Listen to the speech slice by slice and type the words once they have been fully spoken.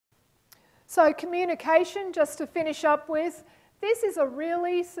So communication, just to finish up with, this is a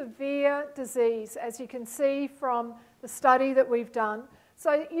really severe disease, as you can see from the study that we've done.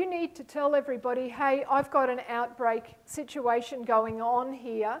 So you need to tell everybody, hey, I've got an outbreak situation going on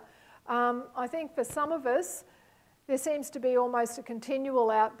here. I think for some of us, there seems to be almost a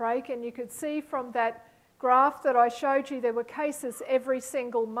continual outbreak, and you could see from that graph that I showed you, there were cases every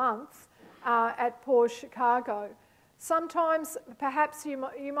single month at Pause Chicago. Sometimes, perhaps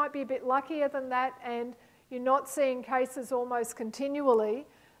you might be a bit luckier than that, and you're not seeing cases almost continually.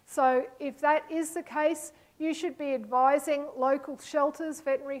 So if that is the case, you should be advising local shelters,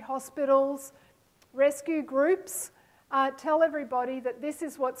 veterinary hospitals, rescue groups. Tell everybody that this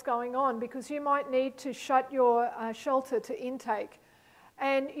is what's going on, because you might need to shut your shelter to intake.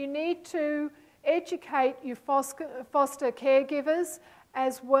 And you need to educate your foster caregivers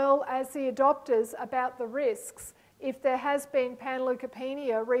as well as the adopters about the risks. If there has been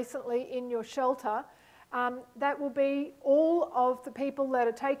panleukopenia recently in your shelter, that will be all of the people that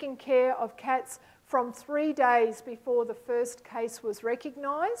are taking care of cats from 3 days before the first case was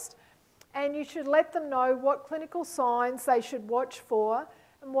recognised. And you should let them know what clinical signs they should watch for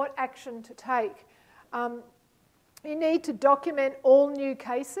and what action to take. You need to document all new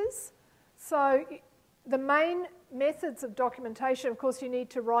cases. So the main methods of documentation, of course, you need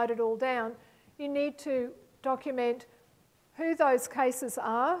to write it all down. You need to document who those cases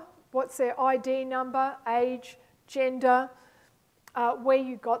are, what's their ID number, age, gender, where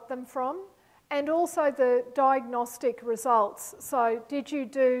you got them from, and also the diagnostic results. So did you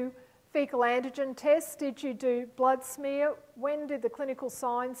do fecal antigen tests? Did you do blood smear? When did the clinical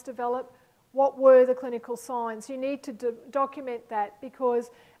signs develop? What were the clinical signs? You need to document that, because,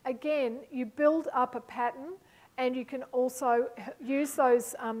 again, you build up a pattern, and you can also use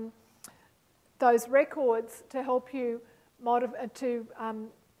those records to help you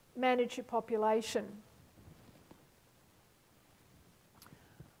manage your population.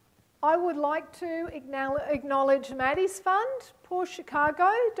 I would like to acknowledge Maddie's fund, Pause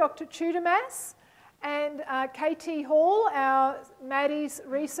Chicago, Dr. Tudomas, and KT Hall, our Maddie's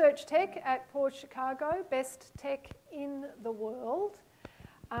research tech at Pause Chicago, best tech in the world,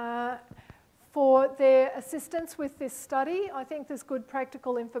 for their assistance with this study. I think there's good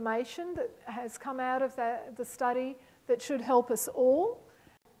practical information that has come out of the study that should help us all.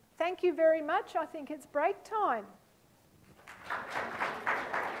 Thank you very much. I think it's break time.